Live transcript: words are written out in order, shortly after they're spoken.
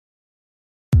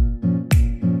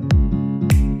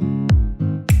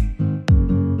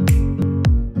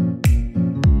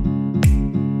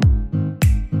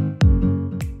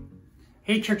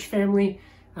Hey church family,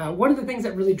 one of the things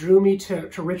that really drew me to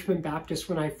Richmond Baptist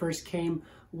when I first came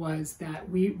was that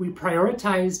we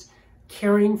prioritized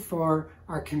caring for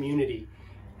our community.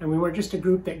 And we weren't just a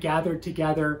group that gathered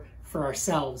together for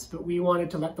ourselves, but we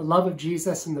wanted to let the love of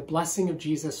Jesus and the blessing of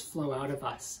Jesus flow out of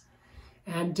us.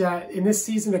 And in this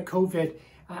season of COVID,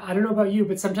 I don't know about you,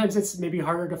 but sometimes it's maybe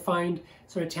harder to find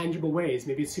sort of tangible ways.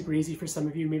 Maybe it's super easy for some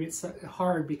of you. Maybe it's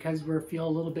hard because we feel a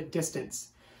little bit distant.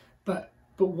 But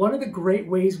one of the great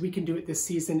ways we can do it this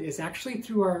season is actually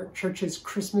through our church's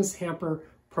Christmas Hamper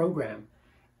program.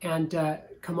 And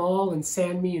Kamal and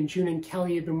Sanmi and June and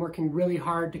Kelly have been working really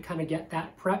hard to kind of get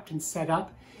that prepped and set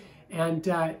up. And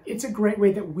it's a great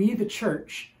way that we, the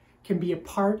church, can be a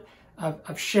part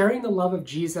of sharing the love of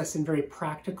Jesus in very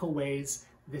practical ways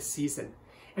this season.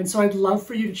 And so I'd love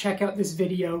for you to check out this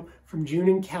video from June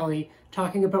and Kelly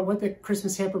talking about what the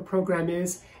Christmas Hamper program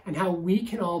is and how we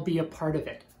can all be a part of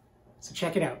it. So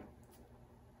check it out.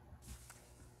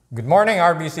 Good morning,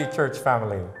 RBC Church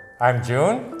family. I'm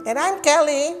June. And I'm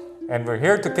Kelly. And we're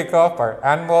here to kick off our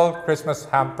annual Christmas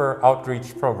Hamper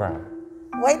Outreach Program.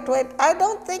 Wait, I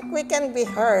don't think we can be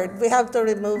heard. We have to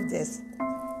remove this.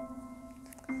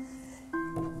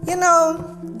 You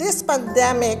know, this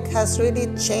pandemic has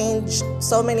really changed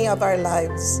so many of our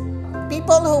lives.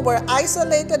 People who were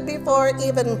isolated before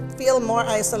even feel more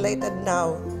isolated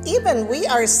now. Even we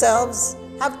ourselves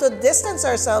have to distance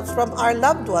ourselves from our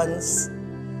loved ones.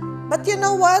 But you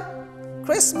know what?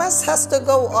 Christmas has to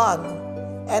go on,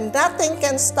 and nothing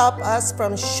can stop us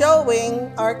from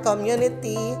showing our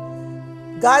community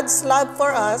God's love for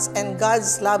us and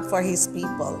God's love for His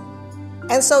people.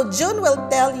 And so June will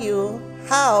tell you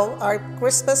how our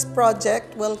Christmas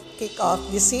project will kick off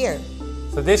this year.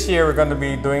 So this year we're going to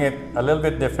be doing it a little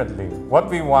bit differently. What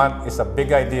we want is a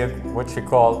big idea which we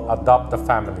call Adopt a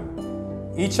Family.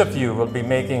 Each of you will be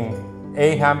making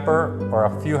a hamper or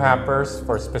a few hampers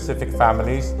for specific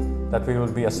families that we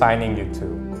will be assigning you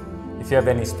to. If you have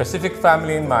any specific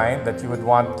family in mind that you would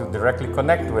want to directly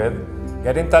connect with,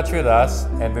 get in touch with us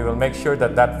and we will make sure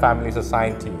that that family is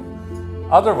assigned to you.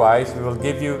 Otherwise, we will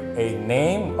give you a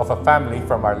name of a family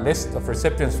from our list of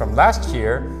recipients from last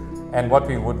year, and what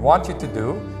we would want you to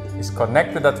do is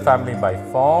connect with that family by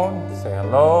phone, say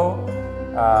hello,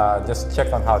 just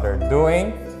check on how they're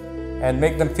doing, and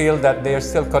make them feel that they are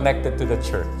still connected to the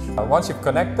church. Once you've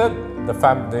connected,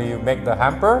 you make the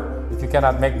hamper. If you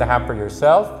cannot make the hamper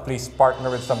yourself, please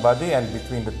partner with somebody, and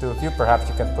between the two of you, perhaps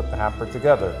you can put the hamper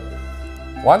together.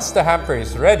 Once the hamper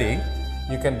is ready,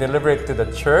 you can deliver it to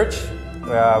the church.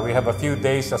 We have a few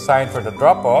days assigned for the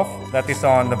drop-off. That is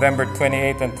on November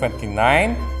 28 and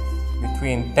 29,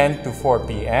 between 10 to 4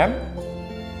 p.m.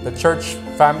 The church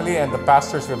family and the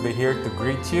pastors will be here to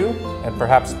greet you and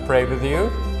perhaps pray with you.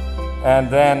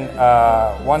 And then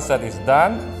once that is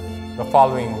done, the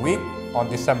following week, on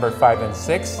December 5 and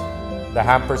 6, the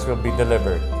hampers will be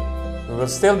delivered. We will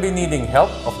still be needing help,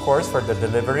 of course, for the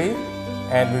delivery,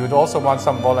 and we would also want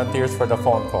some volunteers for the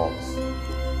phone calls.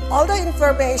 All the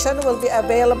information will be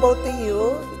available to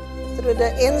you through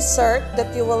the insert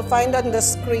that you will find on the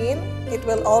screen. It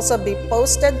will also be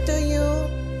posted to you,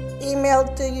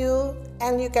 emailed to you,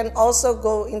 and you can also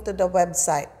go into the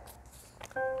website.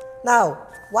 Now,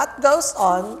 what goes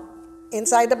on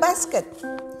inside the basket?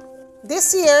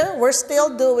 This year, we're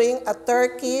still doing a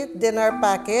turkey dinner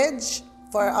package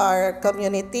for our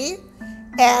community,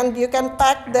 and you can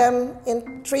pack them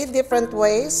in 3 different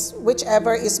ways,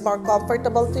 whichever is more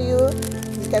comfortable to you.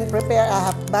 You can prepare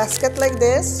a basket like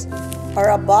this, or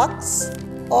a box,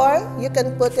 or you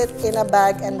can put it in a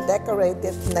bag and decorate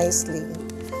it nicely.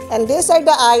 And these are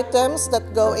the items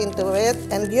that go into it,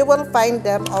 and you will find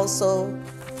them also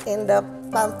in the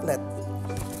pamphlet.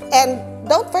 And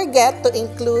don't forget to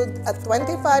include a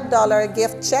 $25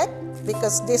 gift check,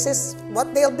 because this is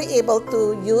what they'll be able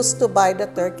to use to buy the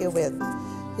turkey with.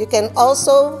 You can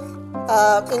also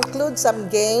include some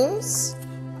games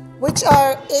which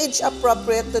are age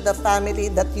appropriate to the family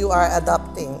that you are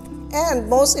adopting. And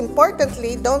most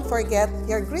importantly, don't forget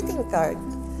your greeting card.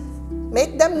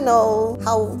 Make them know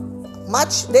how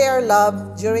much they are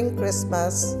loved during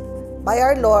Christmas by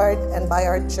our Lord and by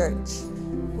our church.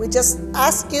 We just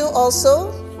ask you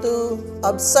also to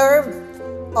observe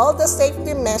all the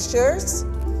safety measures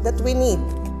that we need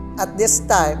at this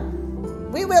time.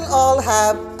 We will all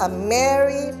have a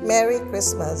Merry, Merry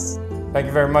Christmas. Thank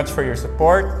you very much for your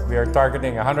support. We are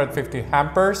targeting 150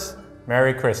 hampers.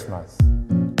 Merry Christmas.